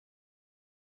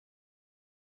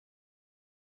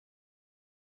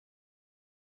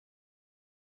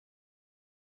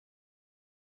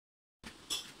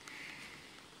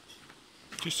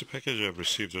This is the package I've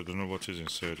received. I don't know what is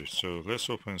inside it. So let's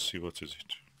open and see what is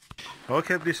it.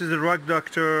 Okay, this is the Rug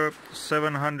Doctor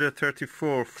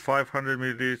 734 500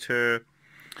 milliliter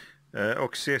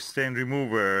oxy stain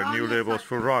remover, new labels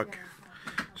for rug.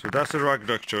 So that's the Rug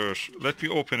Doctor. Let me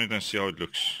open it and see how it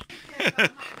looks.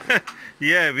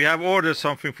 Yeah, we have ordered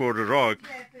something for the rug,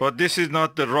 but this is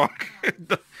not the rug,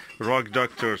 the Rug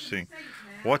Doctor thing.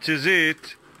 What is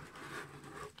it?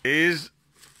 Is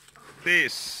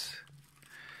this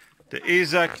the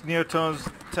Isaac Newton's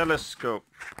telescope?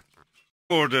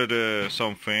 Ordered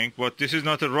something, but this is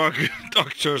not a Rug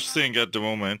Doctor's thing at the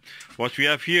moment. What we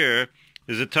have here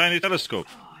is a tiny telescope,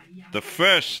 the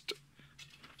first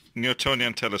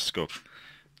Newtonian telescope,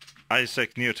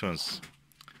 Isaac Newton's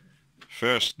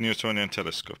first Newtonian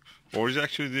telescope. Or is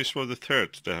actually this was the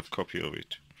third. They have copy of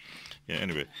it. Yeah,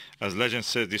 anyway, as legend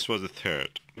says, this was the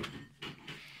third.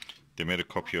 They made a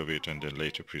copy of it and then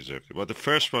later preserved it. But the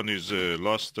first one is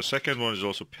lost. The second one is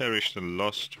also perished and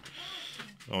lost.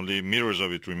 Only mirrors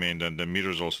of it remained, and the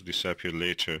mirrors also disappeared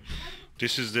later.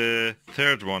 This is the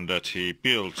third one that he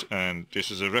built, and this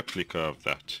is a replica of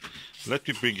that. Let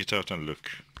me bring it out and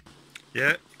look.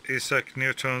 Yeah, Isaac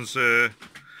Newton's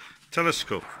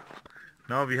telescope.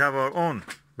 Now we have our own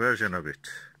version of it.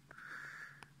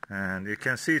 And you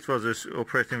can see it was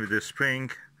operating with a spring.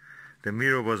 The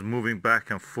mirror was moving back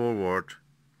and forward,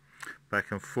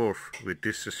 back and forth with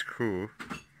this screw.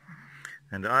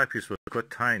 And the eyepiece was quite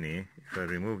tiny. If I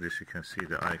remove this, you can see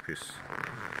the eyepiece.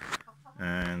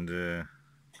 And the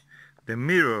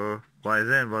mirror by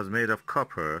then was made of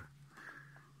copper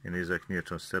in Isaac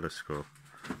Newton's telescope.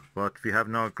 But we have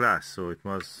now glass, so it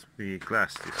must be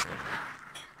glass this one.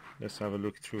 Let's have a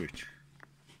look through it.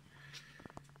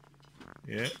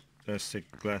 Yeah, that's the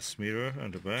glass mirror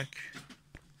on the back.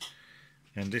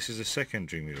 And this is a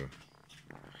secondary mirror.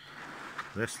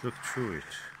 Let's look through it.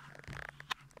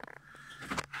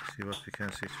 See what we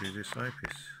can see through this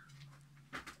eyepiece,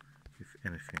 if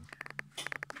anything.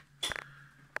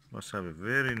 Must have a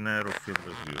very narrow field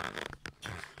of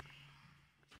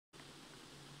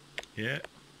view. Yeah.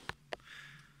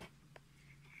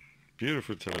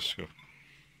 Beautiful telescope.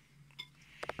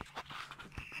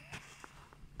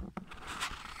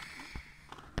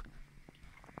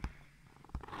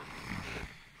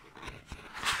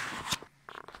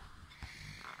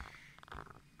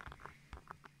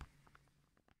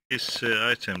 This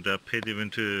item that paid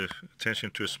even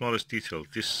attention to the smallest detail.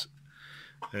 This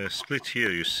split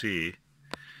here you see,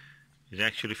 it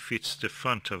actually fits the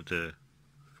front of the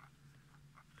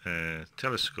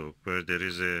telescope, where there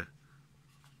is a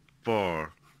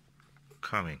bar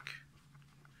coming,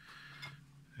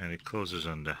 and it closes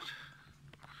on that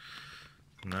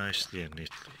nicely and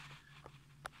neatly.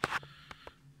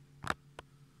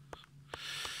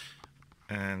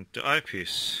 And the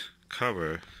eyepiece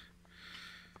cover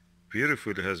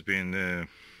beautifully has been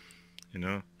you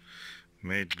know,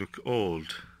 made look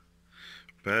old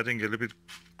by adding a little bit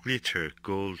glitter,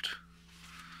 gold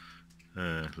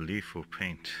leaf or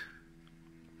paint,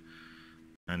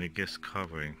 and it gets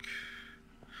covering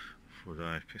for the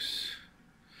eyepiece.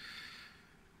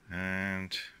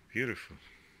 And beautiful.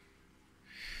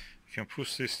 You can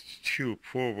push this tube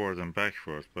forward and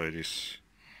backward by these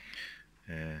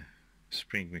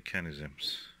spring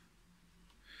mechanisms.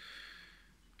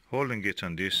 Holding it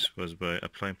on this was by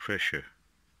applying pressure.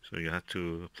 So you had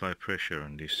to apply pressure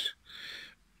on these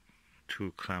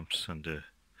two clamps on the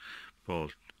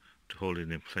bolt to hold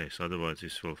it in place. Otherwise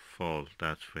this will fall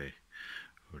that way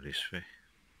or this way.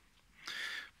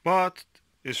 But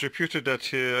it's reputed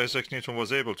that Isaac Newton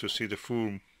was able to see the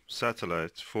four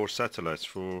satellites,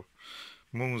 four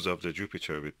moons of the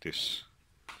Jupiter with this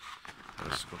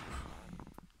telescope.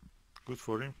 Good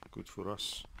for him, good for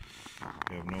us.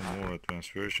 We have no more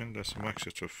advanced version. That's a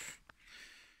Microsoft